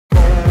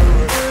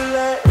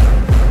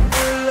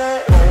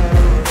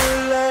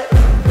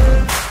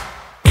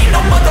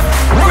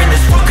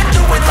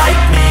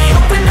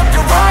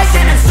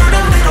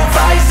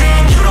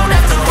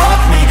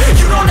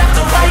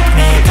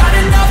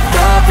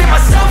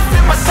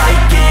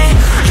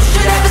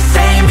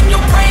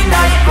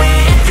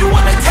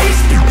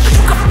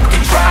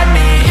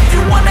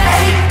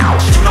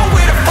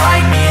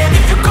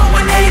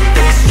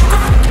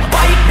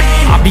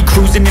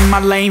my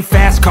lane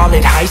fast, call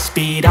it high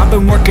speed. I've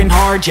been working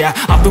hard, yeah,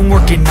 I've been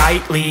working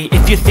nightly.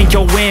 If you think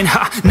you'll win,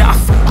 ha, nah,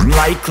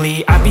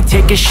 likely. I be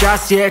taking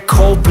shots, yeah,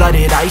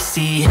 cold-blooded,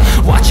 icy.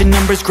 Watching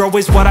numbers grow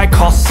is what I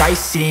call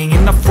sightseeing.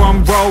 In the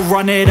front row,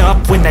 run it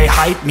up when they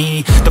hype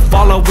me. The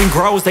following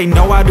grows, they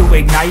know how to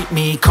ignite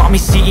me. Call me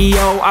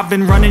CEO, I've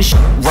been running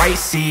right,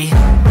 see.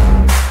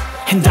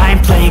 And I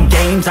ain't playing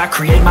games, I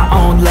create my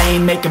own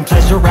lane, making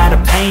pleasure out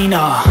of pain,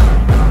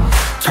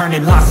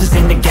 turning losses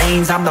into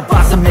gains. I'm the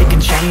boss, I'm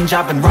making change.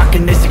 I've been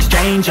rocking this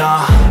exchange,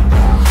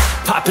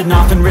 popping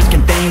off and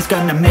risking things.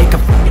 Gonna make a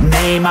f***ing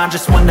name. I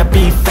just wanna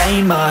be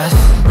famous,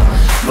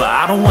 but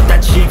I don't want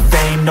that cheap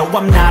fame. No,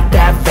 I'm not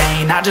that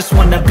vain. I just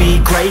wanna be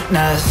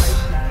greatness.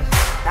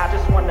 I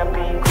just wanna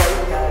be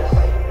greatness.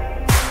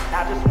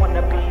 I just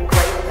wanna be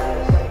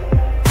greatness.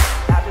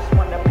 I just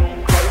wanna be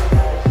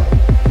greatness.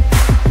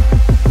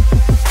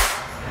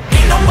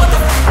 Ain't no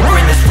motherfucker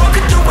in this world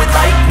could do it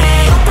like me.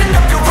 Open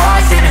up your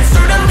eyes and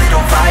insert a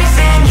little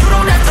rising. You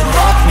don't have to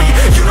love me,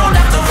 you don't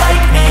have to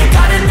like me.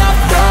 Got enough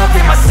love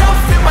in myself,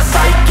 in my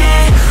psyche.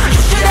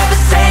 You should have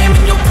the same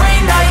in your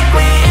brain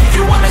nightly. If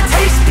you wanna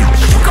taste me,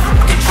 you can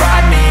fucking try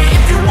me.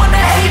 If you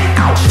wanna hate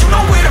me, you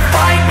know where to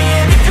find me.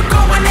 And if you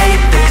go and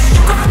hate this,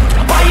 you can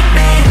fucking bite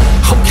me.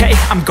 Okay,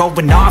 I'm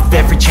going off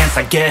every chance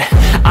I get.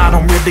 I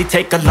don't really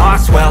take a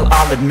loss, well,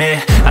 I'll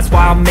admit. That's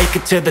why I'll make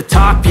it to the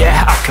top,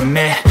 yeah, I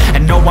commit.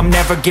 And no, I'm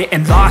never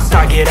getting lost,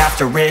 I get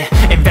after it.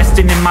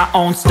 Investing in my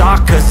own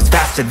stock, cause it's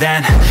faster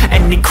than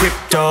any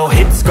crypto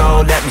hits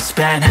go, let me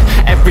spend.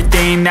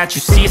 Everything that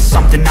you see is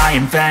something I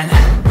invent,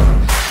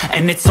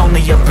 and it's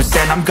only a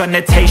percent. I'm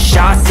gonna take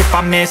shots, if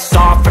I miss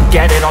all,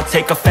 forget it. I'll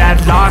take a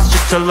fat loss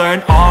just to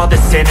learn all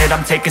that's in it.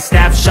 I'm taking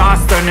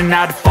snapshots, learning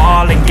how to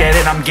fall and get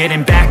it. I'm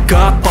getting back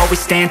up, always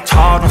stand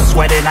tall, don't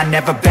sweat it. I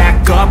never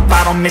back up,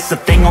 I don't miss a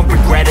thing or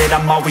regret it.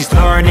 I'm always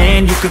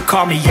learning, you could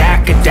call me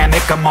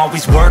academic. I'm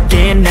always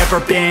working, never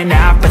been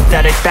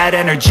apathetic. Bad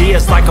energy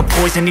is like a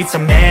poison, need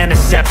some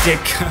antiseptic.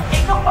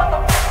 Ain't no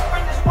motherfucker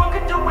in this world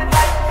could do it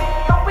like me.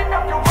 Open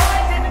up your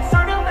eyes and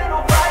insert a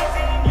little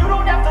rising. You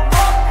don't have to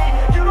love me,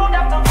 you don't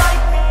have to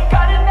like me.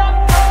 Got enough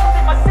love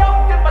in myself,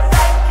 in my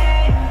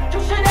psyche. You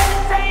should have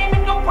the same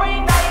in your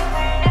brain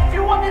nightly. If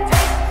you wanna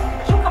taste me,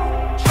 you can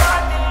try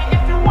me.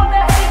 If you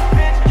wanna hate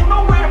bitch, you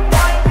know where to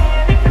find me.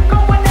 And if you go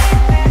and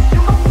hate this,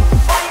 you can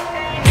fight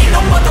me. Ain't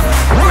no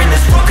motherfucker in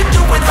this world could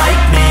do it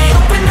like me.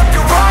 Open up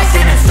your eyes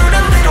and insert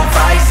a little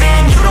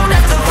rising. You don't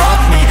have to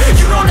love me,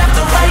 you don't have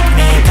to like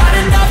me. Got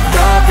enough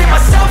love in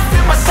myself,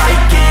 in my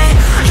psyche.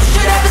 You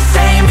should have the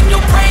same in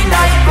your brain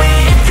nightly.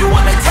 If you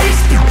wanna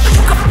taste me, you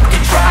can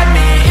fucking try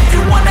me. If you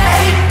wanna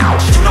hate me,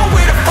 you know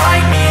where to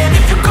find me. And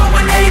if you go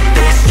and hate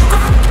this, you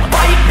can fucking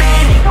bite me. Ain't no motherfucker in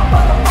this world can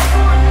do it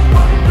like me.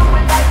 Open up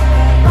your eyes and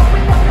insert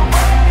a little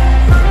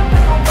rising. You don't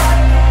have to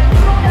love me,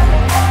 you don't have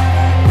to like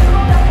me. Got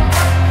enough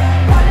love.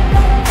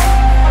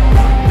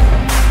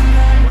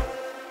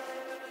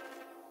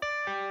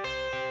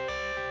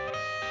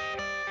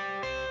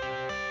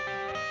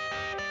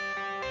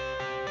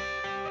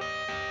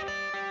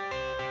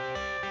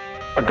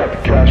 I got the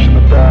cash in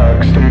the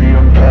bag,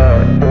 stadium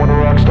packed. Born a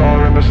rock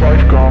star in this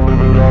life, gon'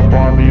 live it up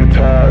on the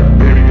attack.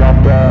 Baby,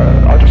 I'm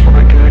bad, I just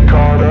wanna get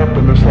caught up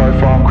in this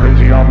life. I'm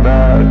crazy, I'm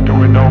mad,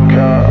 doing no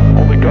cap.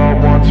 Only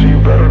God wants, so you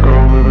better go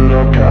live it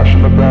up. Cash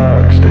in the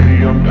bag,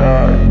 stadium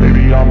packed.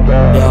 Baby, I'm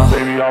bad, yeah.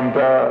 Baby, I'm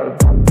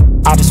bad.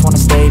 I just wanna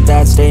stay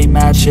bad, stay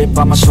mad. Chip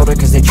on my shoulder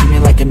cause they treat me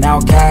like an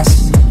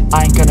outcast.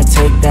 I ain't gonna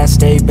take that,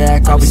 stay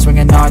back. I'll be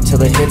swinging hard till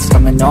the hits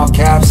come in all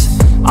caps.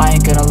 I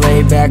ain't gonna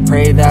lay back,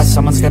 pray that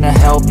someone's gonna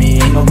help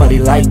me. Ain't nobody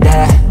like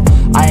that.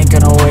 I ain't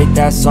gonna wait,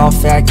 that's all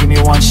fact. Give me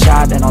one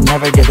shot and I'll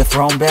never get the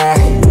throne back.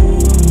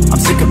 I'm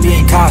sick of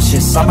being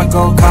cautious, I'ma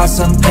go cause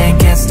something,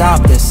 can't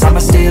stop this. I'ma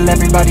steal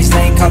everybody's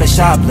lane, call it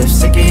shoplift.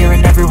 Sick of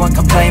hearing everyone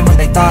complain when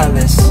they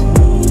thoughtless.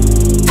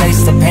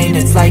 Taste the pain,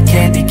 it's like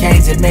candy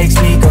canes. It makes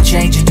me go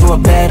change into a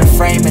better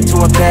frame, into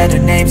a better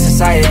name.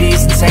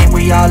 Society's insane,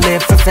 we all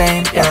live for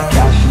fame, yeah.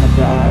 Cash in the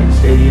bag,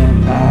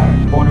 stadium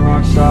packed. Born a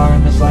rock star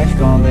in this life,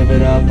 gon' live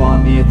it up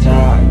on the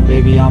attack.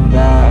 Baby, I'm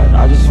bad,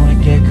 I just wanna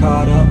get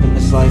caught up in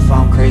this life.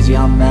 I'm crazy,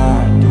 I'm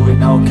mad, do it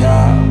no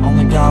cap.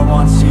 Only God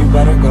wants, so you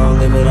better go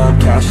live it up.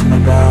 Cash in the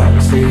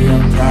bag,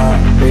 stadium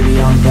packed.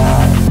 Baby, I'm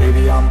bad,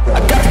 baby, I'm bad. I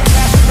got the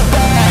cash in the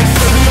bag,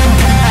 stadium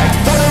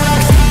packed. Born a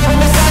rock star in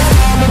this life,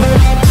 gon' live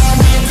it up.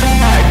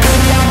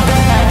 Baby, I'm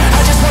bad, I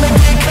just wanna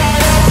get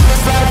caught up in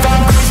this life.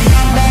 I'm crazy,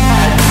 I'm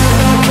mad, do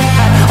it no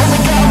cap. Only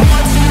God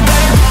wants, you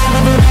better go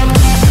live it up.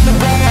 Cash in the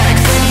bag,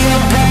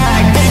 stadium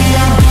packed. Baby,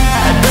 I'm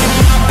bad,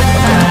 baby, I'm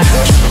bad.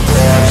 Cash in the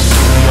bag,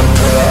 stadium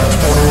packed.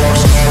 Born a rock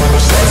star in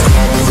this life,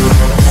 gon' live it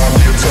up on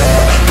the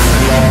attack.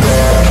 Baby, I'm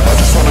bad, I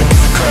just wanna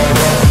get caught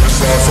up in this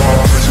life. I'm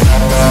crazy,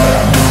 I'm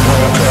mad, do it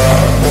no cap.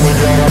 Only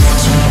God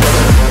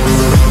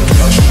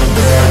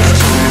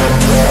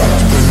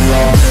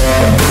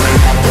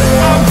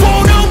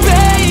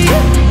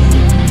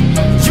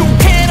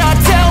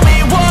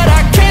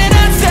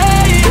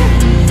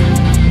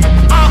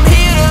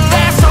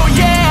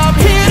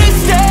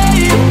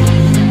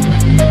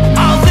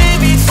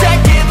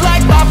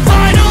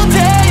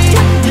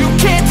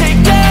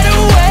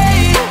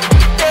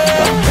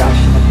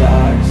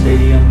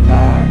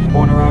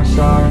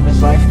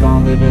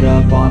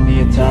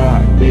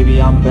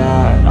baby I'm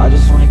bad. I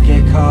just wanna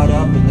get caught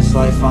up in this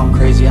life, I'm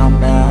crazy, I'm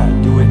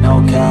mad. Do it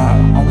no cap,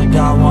 only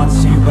got one,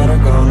 so you better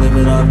go live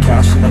it up.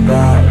 Cash in the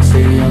bag,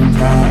 stadium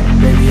packed,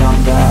 baby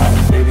I'm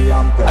bad, baby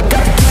I'm bad. I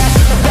got the cash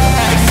in the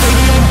bag,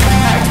 stadium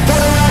packed.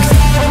 Put a rock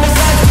star in this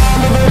life, I'm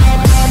live it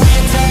up, on the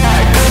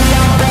attack. Baby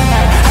I'm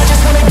bad, I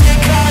just wanna get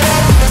caught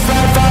up in this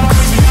life, I'm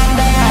crazy, I'm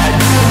mad.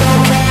 Do it no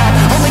cap,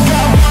 only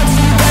got one, so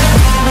you better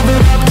go live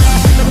it up.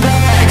 Cash in the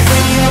bag,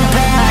 stadium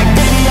packed,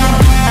 baby I'm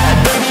bad,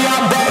 baby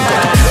I'm bad. I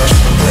got the cash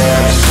in the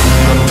bag,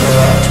 stadium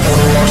packed. Put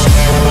a rock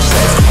star in this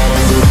life, I'm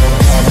live it up,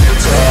 on the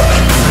attack.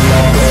 Baby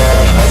I'm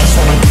bad, I just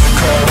wanna get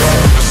caught up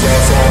in this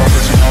life, I'm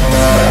crazy, I'm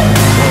mad.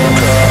 Do it no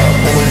cap,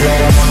 only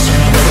got one, so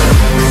you better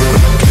go live it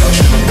up. Cash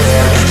in the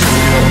bag,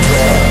 stadium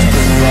packed,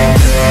 baby I'm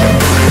bad,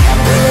 baby I'm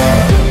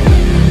bad.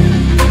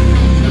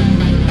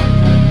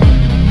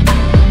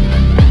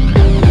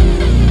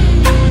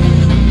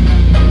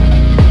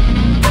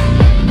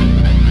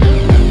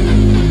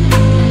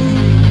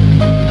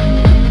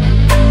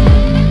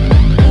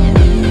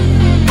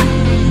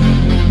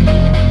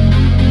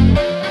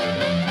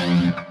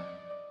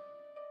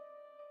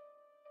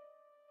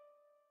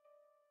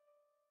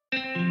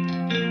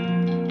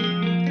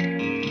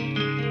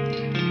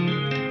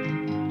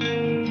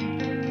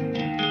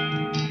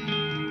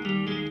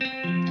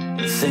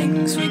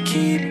 Things we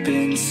keep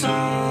inside,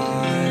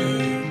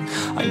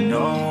 I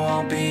know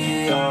I'll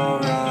be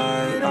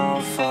alright.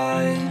 I'll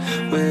fight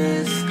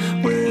with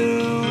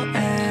will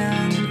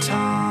and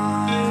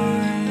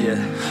time. Yeah,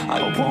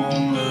 I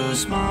won't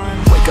lose my mind.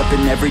 Wake up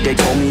and every day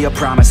told me a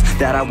promise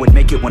that I would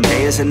make it one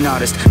day as an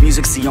artist.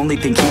 Music's the only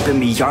thing keeping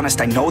me honest.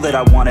 I know that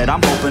I want it,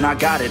 I'm hoping I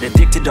got it.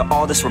 Addicted to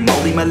all this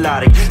remotely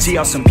melodic. See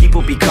how some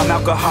people become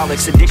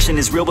alcoholics. Addiction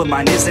is real but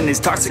mine isn't as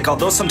toxic.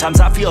 Although sometimes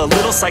I feel a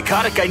little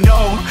psychotic. I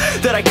know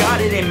that I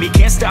got it in me,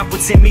 can't stop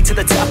what's in me to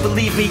the top.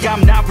 Believe me,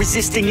 I'm not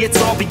resisting,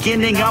 it's all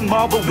beginning. I'm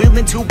all but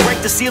willing to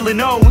break the ceiling.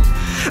 Oh,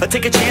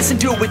 take a chance and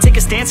do it, take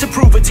a stance and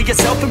prove it to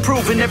yourself,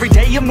 improving. Every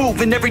day you're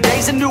moving, every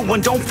day's a new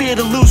one. Don't fear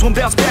to lose one,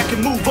 bounce back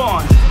and move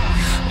on.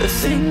 The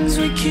things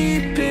we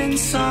keep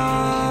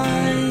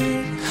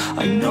inside,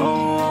 I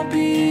know I'll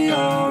be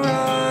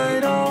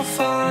alright. I'll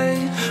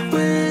fight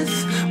with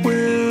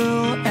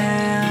will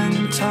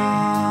and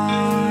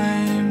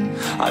time.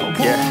 I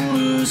won't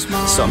lose my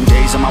mind. Some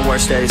days are my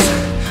worst days,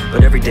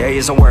 but every day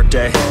is a work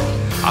day.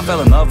 I fell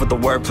in love with the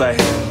wordplay.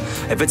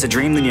 If it's a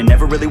dream, then you're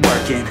never really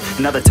working.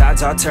 And other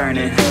tides are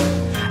turning,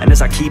 and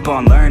as I keep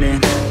on learning,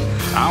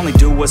 I only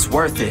do what's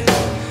worth it.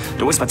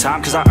 Don't waste my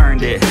time cause I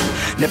earned it.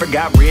 Never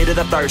got rid of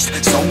the thirst,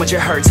 so much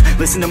it hurts.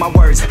 Listen to my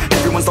words,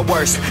 everyone's the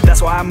worst.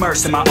 That's why I'm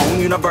immersed in my own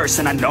universe.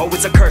 And I know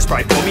it's a curse,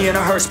 probably put me in a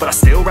hearse, but I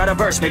still write a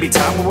verse. Maybe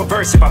time will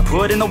reverse if I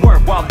put in the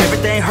work while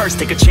everything hurts.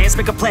 Take a chance,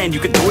 make a plan, you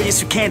can do it, yes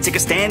you can. Take a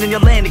stand in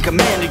your land and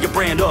command of your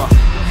brand.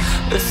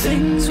 The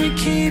things we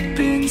keep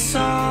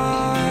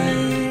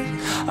inside,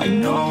 I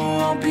know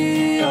I'll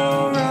be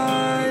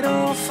alright.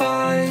 I'll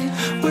fight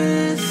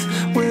with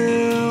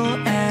will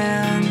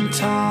and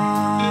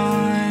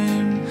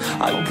time.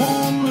 I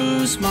won't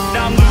lose my mind.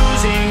 I'm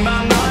losing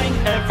my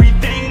mind,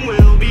 everything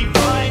will be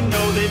fine.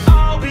 Know that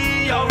I'll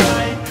be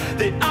alright,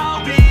 that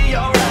I'll be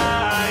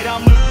alright.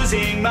 I'm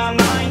losing my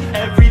mind,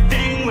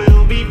 everything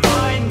will be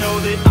fine. Know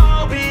that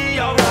I'll be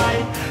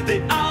alright,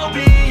 that I'll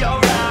be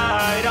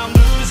alright. I'm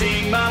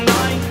losing my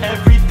mind,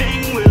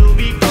 everything will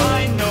be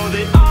fine. Know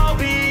that I'll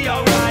be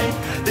alright,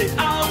 that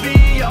I'll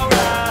be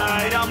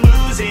alright. I'm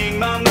losing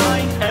my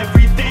mind,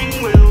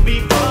 everything will be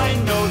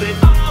fine. Know that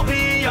I'll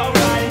be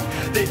alright,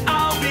 that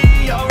I'll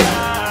be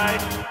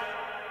alright.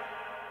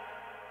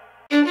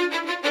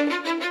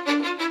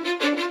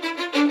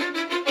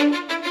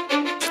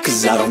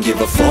 Cause I don't give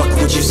a fuck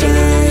what you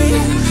say.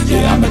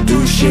 Yeah, I'ma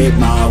do shit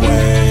my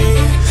way.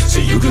 So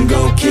you can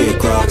go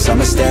kick rocks,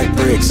 I'ma stack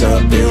bricks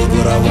up, build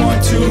what I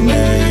want to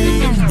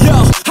make.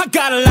 Yo, I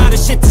got a lot of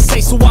shit to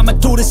say, so I'ma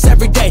do this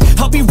every day.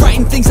 I'll be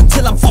writing things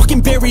until I'm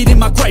fucking buried in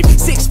my grave.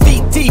 6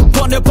 feet deep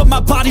under, but my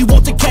body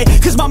won't decay.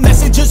 Cause my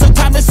messages are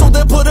timeless, so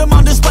they'll put them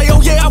on display.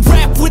 Oh yeah, I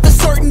rap with a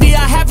certainty,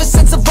 I have a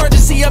sense of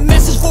urgency. A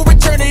message for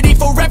eternity,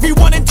 for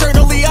everyone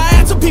internally. I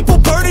had some people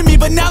burning me,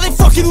 but now they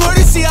fucking learn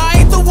to see I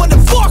ain't the one to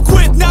fuck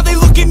with, now they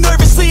looking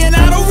nervously. And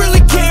I don't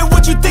really care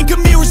what you think of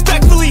me,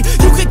 respectfully.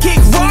 You can kick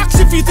rocks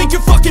if you think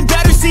you're fucking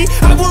better, see.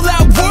 I will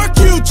outwork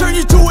you, turn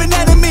you to an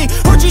enemy.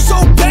 Hurt you so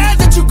bad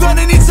that you're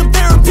gonna need some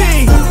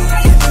therapy.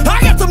 I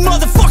got the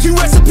motherfucking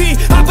recipe,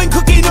 I've been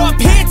cooking up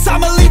hits,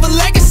 I'ma leave a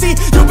legacy.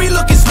 You'll be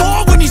looking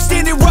small when you're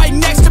standing right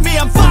next to me.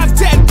 I'm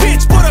 5'10",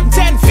 bitch, but I'm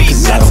 10 feet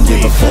next to me. I don't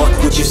give a fuck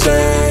what you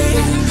say.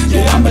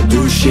 Yeah, I'ma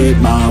do shit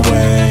my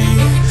way.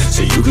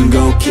 So you can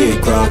go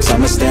kick rocks,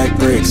 I'ma stack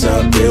bricks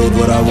up, build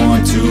what I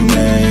want to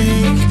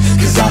make.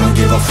 Cause I don't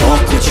give a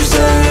fuck what you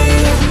say.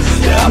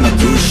 Yeah, I'ma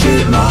do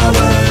shit my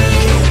way.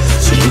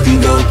 So you can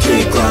go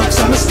kick rocks,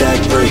 I'ma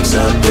stack bricks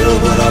up,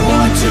 build what I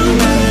want to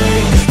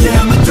make.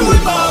 Yeah, I'ma do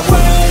it my way.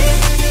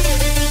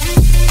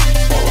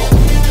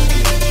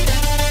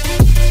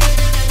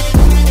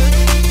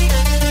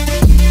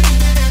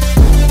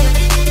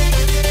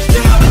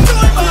 Yeah, I'ma do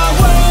it my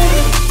way.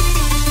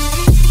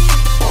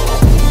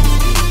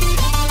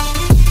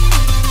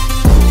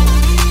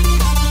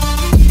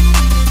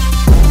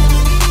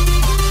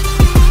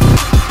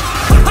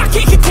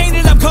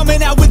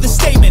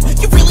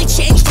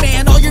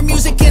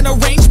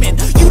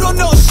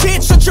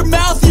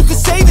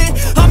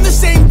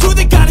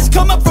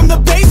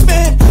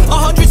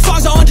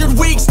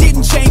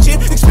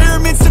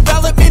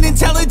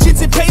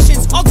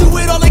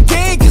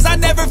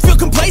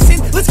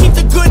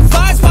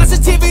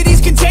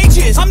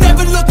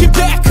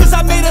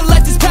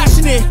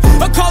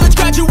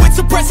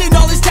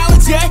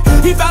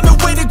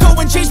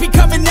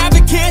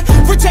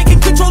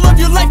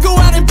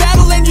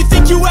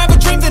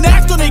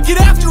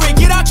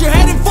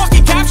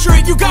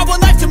 after it. You got one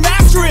life to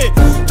master it.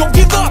 Don't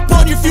give up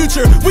on your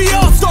future. We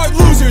all start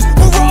losers.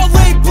 We're all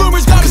late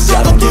bloomers. Gotta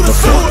struggle through the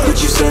sewer.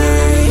 What you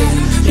say?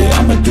 Yeah,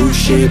 I'ma do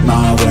shit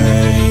my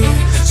way.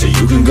 So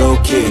you can go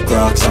kick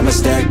rocks, I'ma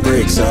stack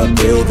bricks up,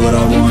 build what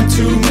I want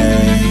to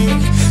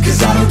make.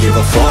 Cause I don't give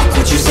a fuck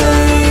what you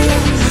say.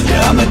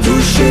 Yeah, I'ma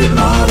do shit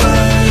my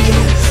way.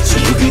 So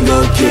you can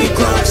go kick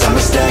rocks, I'ma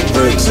stack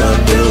bricks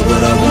up, build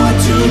what I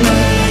want to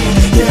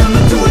make. Yeah,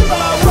 I'ma do it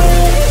my way.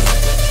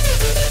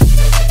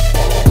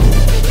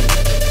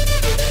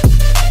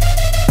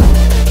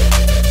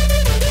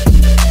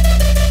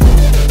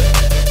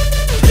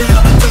 Yeah,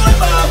 I'ma do it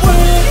my way.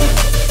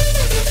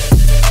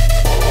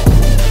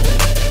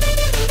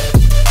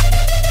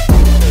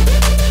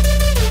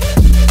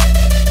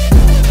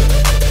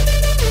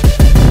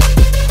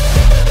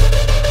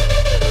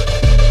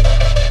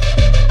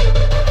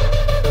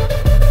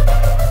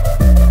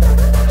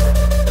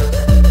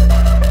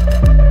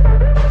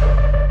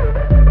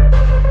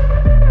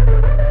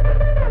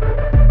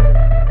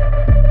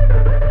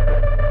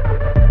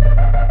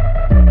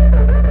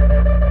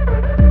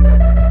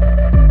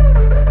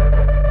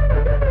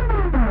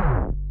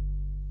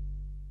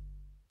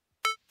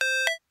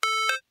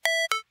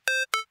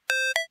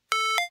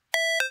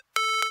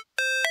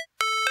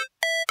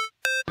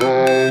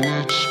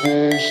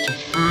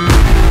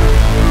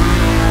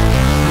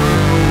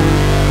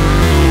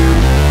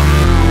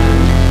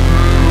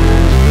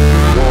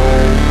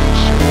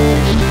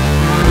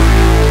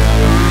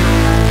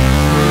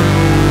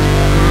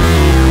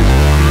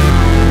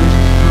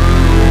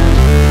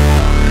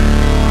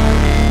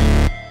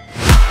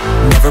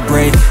 Never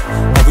break,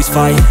 always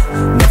fight,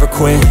 never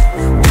quit,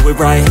 do it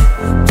right,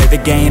 play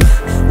the game,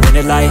 win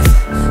it life,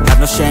 have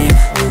no shame,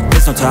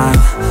 there's no time,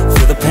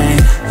 feel the pain,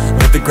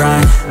 live the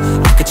grind,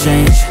 I could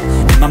change,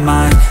 in my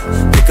mind,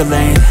 pick a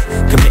lane,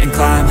 commit and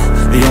climb,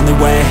 the only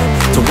way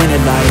to win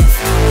it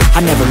life,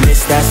 I never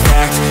miss, that's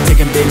fact,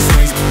 taking big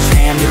swings,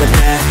 hand me the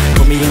bat,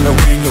 put me in the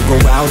ring, you'll go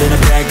out in a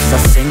bag, cause I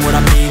sing what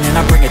I mean and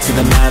I bring it to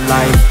the mad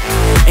light,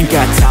 ain't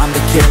got time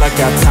to kill, I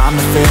got time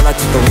to feel, I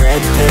took the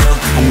red pill,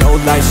 I know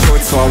life's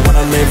short so I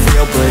wanna live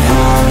real, but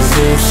how's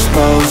it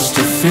supposed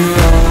to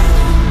feel?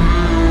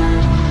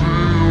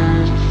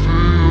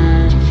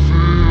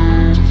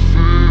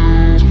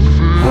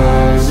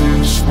 How's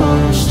it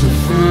supposed to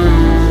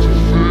feel?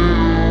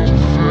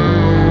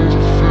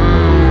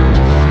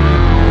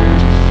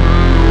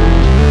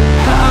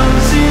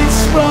 How's it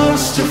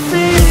supposed to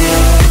feel?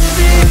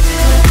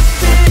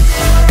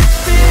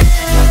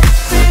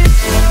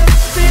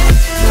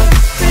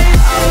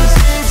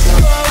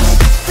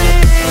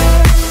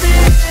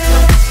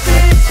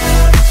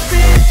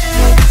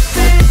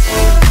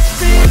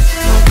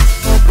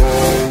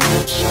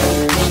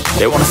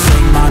 They wanna say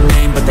my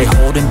name, but they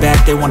holding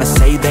back. They wanna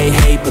say they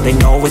hate, but they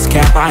know it's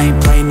cap. I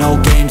ain't play no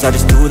games, I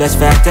just do that's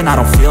fact. And I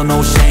don't feel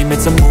no shame,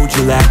 it's a mood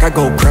you lack. I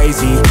go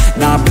crazy,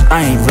 nah, but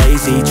I ain't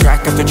lazy.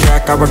 Track after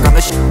track, I work on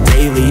this shit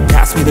daily.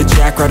 Pass me the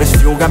jack, right as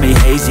fuel, got me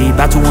hazy.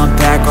 About to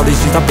unpack all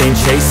these things I've been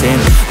chasing.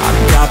 I've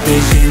got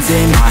visions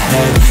in my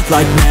head,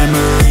 like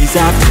memories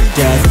after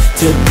death.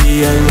 To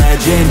be a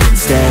legend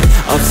instead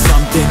of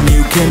something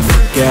you can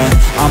forget.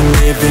 I'm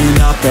living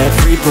up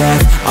every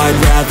breath, I'd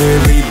rather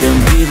lead than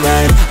be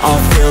led. I'll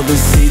fill the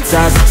seats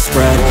as I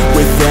spread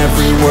with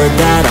every word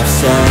that I've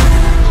said.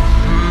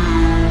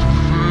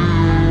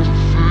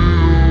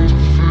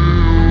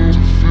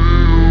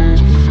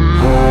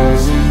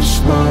 How's it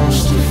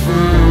supposed to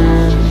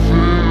feel?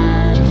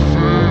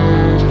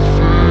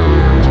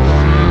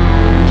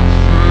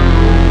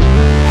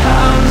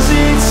 How's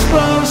it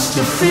supposed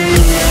to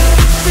feel?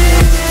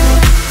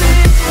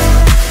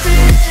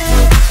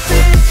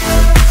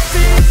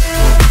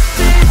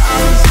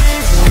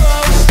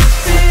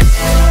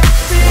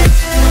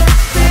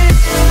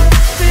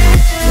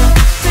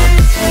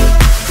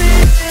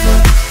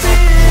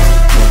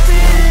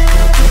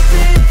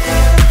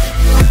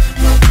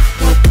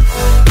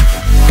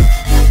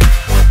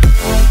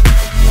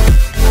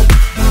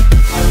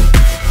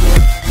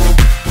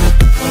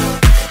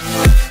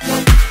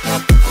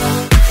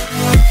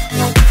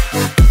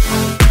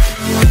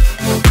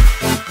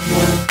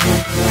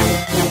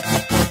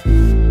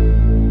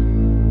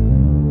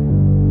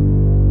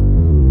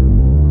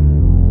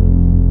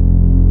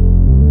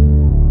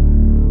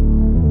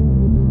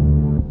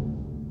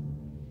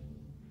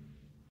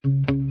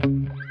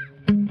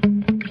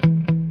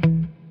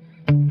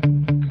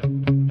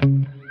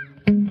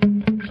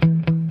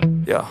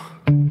 Yeah.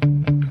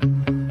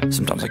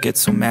 Sometimes I get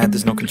so mad,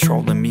 there's no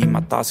controlling me.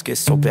 My thoughts get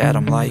so bad,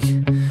 I'm like,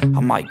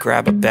 I might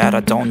grab a bat, I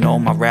don't know.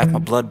 My wrath, my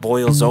blood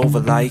boils over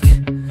like,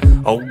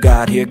 oh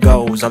God, here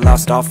goes. I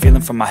lost all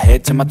feeling from my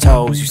head to my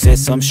toes. You said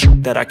some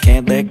shit that I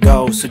can't let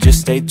go, so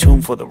just stay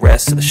tuned for the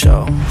rest of the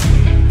show.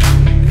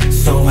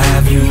 So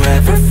have you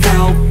ever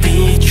felt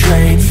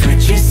betrayed?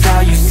 Switches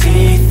how you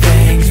see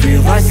things,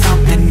 realize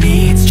something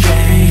needs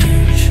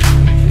change.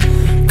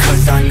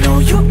 Cause I know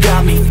you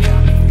got me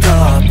f***ed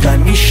up. Let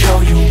me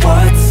show you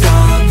what's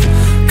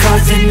up,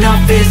 cause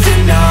enough is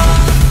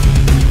enough.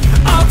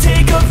 I'll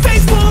take a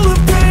face full of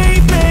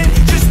pavement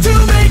just to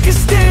make a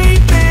statement.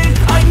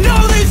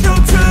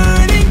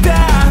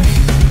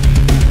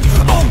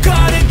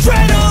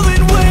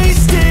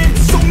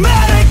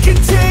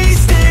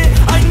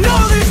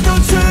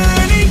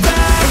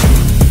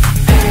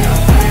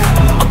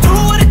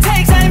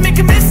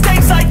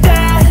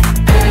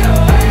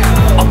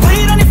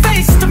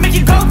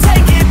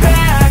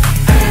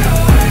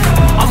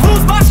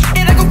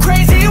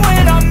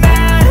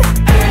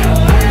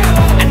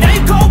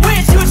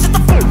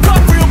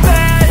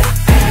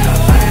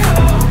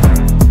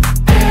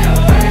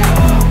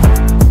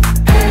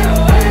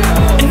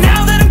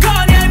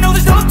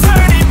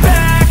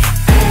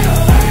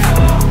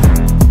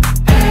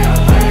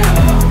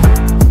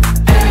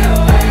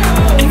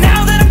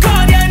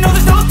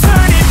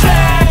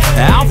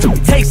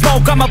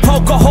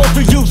 alcohol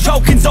through you,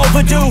 choking's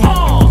overdue.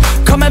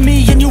 Come at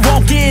me and you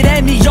won't get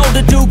any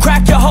older, dude.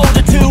 Crack your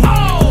holder too.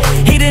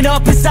 Heating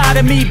up inside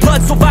of me,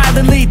 blood so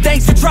violently.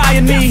 Thanks for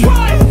trying me.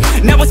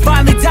 Now it's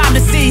finally time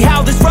to see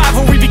how this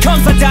rivalry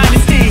becomes a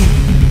dynasty.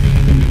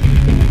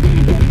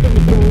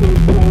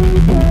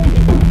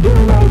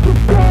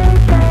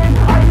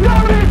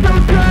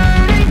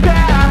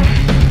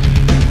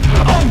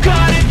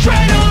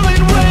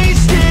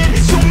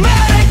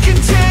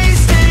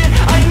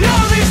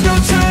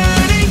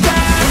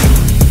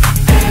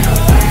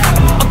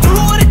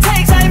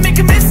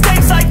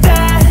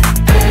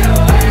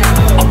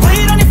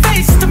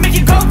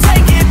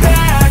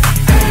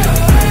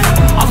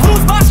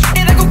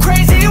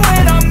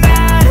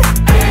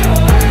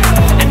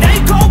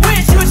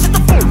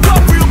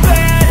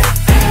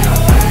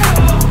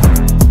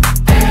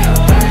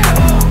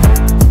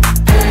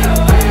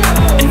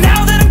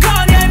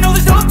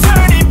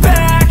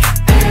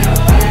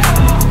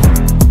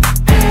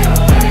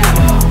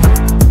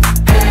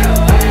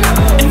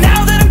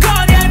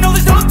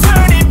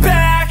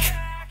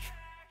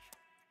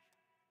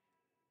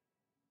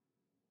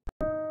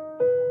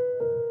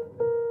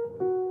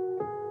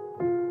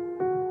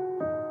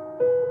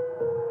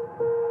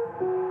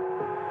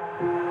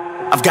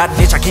 I've got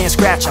an itch I can't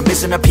scratch, I'm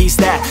missing a piece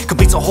that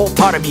completes a whole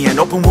part of me, an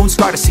open wound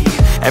scar to see.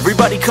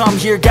 Everybody come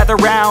here, gather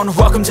round,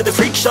 welcome to the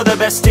freak show, the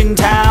best in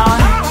town.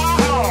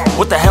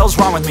 What the hell's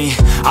wrong with me?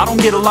 I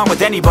don't get along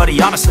with anybody,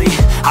 honestly.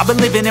 I've been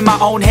living in my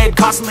own head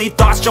constantly,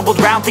 thoughts jumbled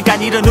round, think I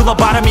need a new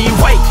lobotomy.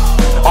 Wait,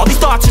 all these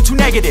thoughts are too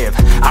negative,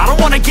 I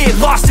don't wanna get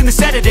lost in the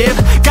sedative.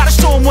 Gotta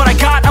show them what I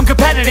got, I'm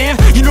competitive.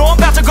 You know I'm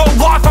about to go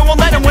off, I won't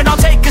let them win, I'll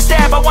take a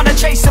stab. I wanna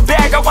chase a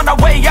bag, I wanna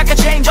weigh, I can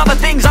change all the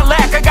things I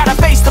lack. I gotta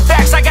face the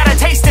facts, I got a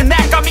taste in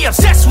that. Got me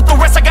obsessed with the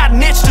rest, I got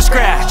an itch to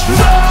scratch. No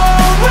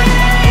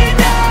way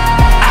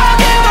now, I'll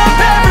give up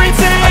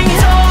everything.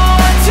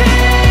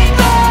 Daunting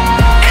all,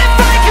 if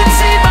I could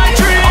see my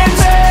dreams,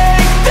 I'll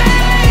make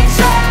things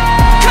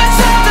right. 'Cause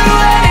I'll do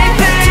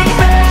anything to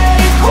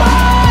make what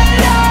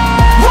I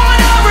want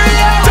a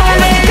reality. Don't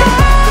let go,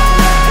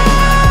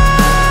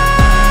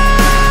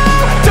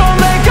 don't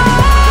let go.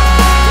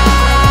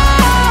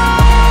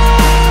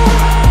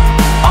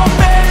 I'll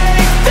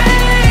make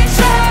things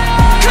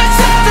right. 'Cause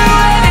I'll do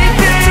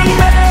anything to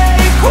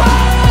make what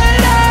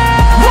I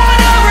want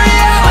a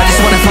reality. I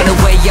just wanna find a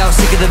way out,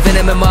 sick of the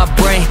venom in my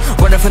brain.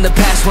 Running from the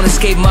past, wanna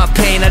escape my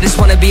pain. I just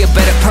wanna be a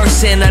better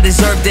person, I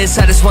deserve this.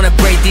 I just wanna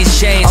break these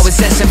chains. Always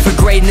asking for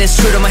greatness,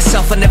 true to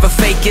myself, I never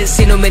fake it.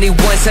 Seen too many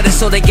once, I just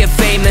so they get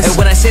famous. And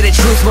when I say the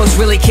truth, most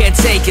really can't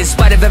take it. In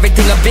spite of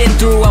everything I've been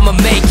through, I'ma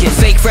make it.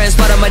 Fake friends,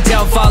 part of my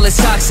downfall is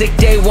toxic.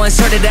 Day one,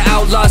 started the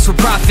outlaws for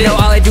profit. Now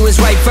all I do is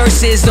write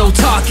verses, no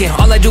talking.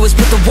 All I do is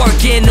put the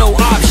work in, no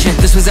option.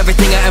 This was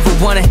everything I ever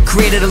wanted.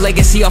 Created a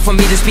legacy off of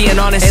me, just being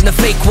honest. And the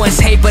fake ones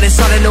hate, but it's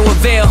all to no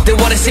avail. They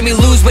wanna see me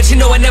lose, but you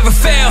know I never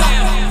fail.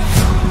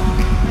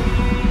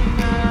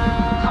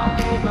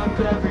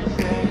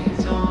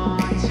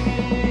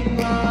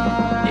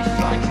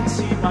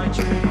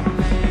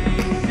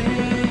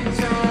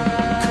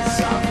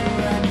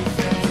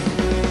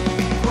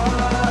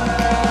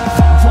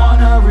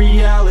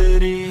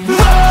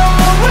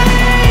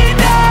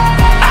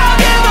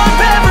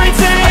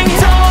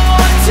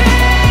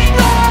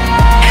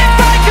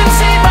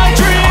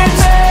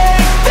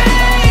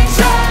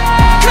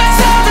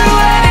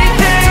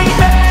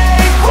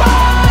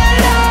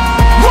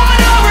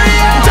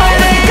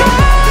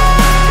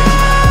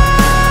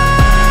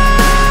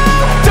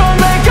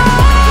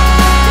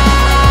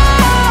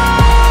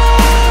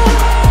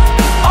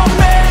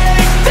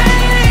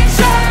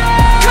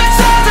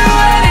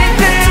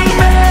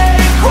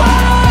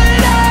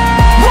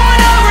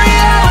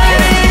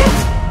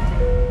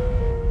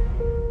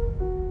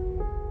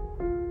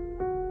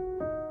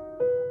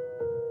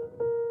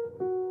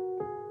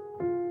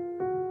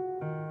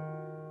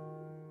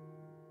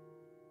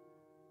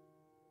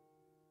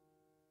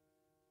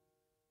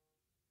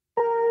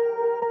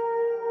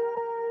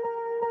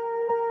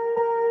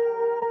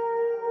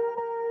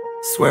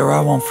 Swear I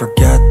won't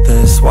forget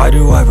this, why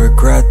do I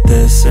regret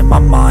this? In my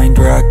mind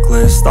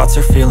reckless, thoughts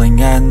are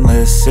feeling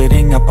endless.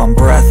 Sitting up, I'm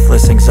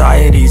breathless,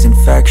 anxiety's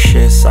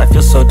infectious. I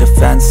feel so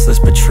defenseless,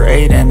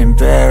 betrayed and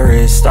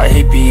embarrassed. I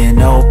hate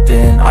being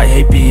open, I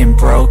hate being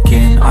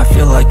broken. I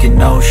feel like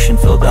an ocean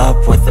filled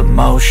up with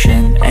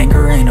emotion.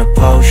 Anger ain't a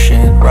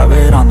potion, rub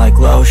it on like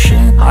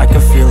lotion. I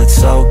can feel it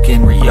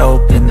soaking,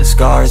 reopen, the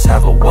scars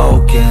have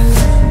awoken.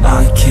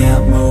 I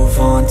can't move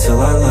on till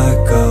I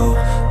let go.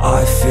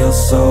 I feel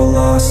so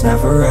lost,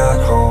 never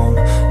at home.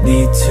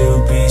 Need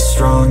to be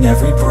strong,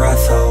 every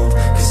breath hold.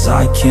 'Cause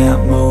I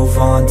can't move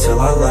on till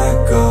I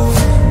let go.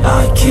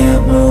 I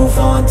can't move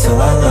on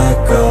till I let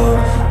go.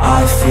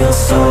 I feel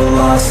so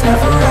lost,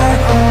 never at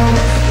home.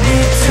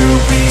 Need to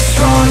be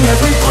strong,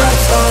 every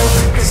breath hold.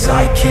 'Cause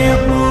I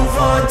can't move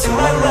on till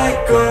I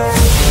let go.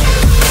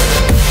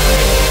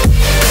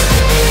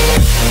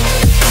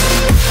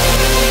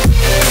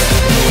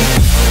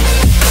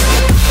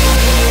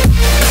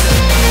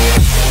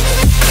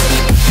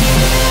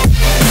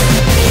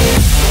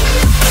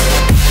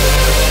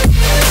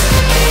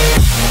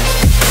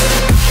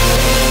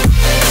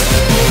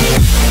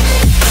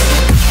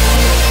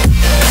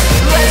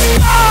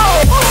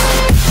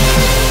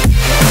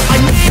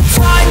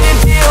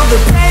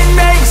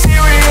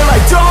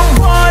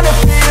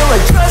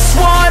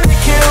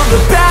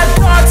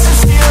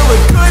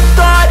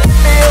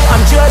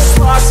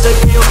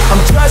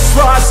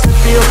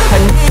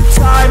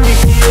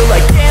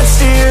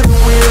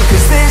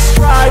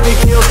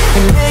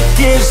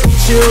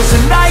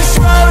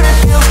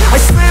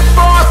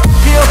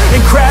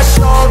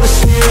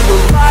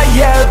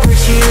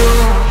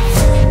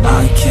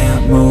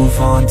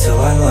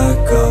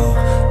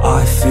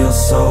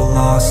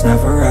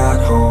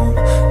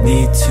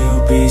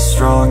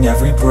 strong,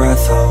 every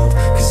breath hold.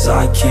 Cause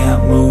I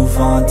can't move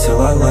on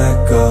till I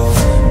let go.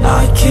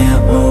 I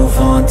can't move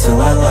on till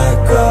I let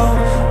go.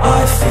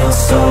 I feel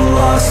so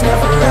lost,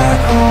 never at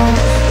home.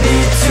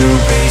 Need to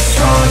be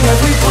strong,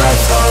 every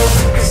breath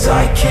hold. Cause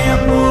I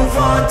can't move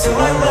on till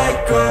I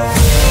let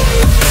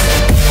go.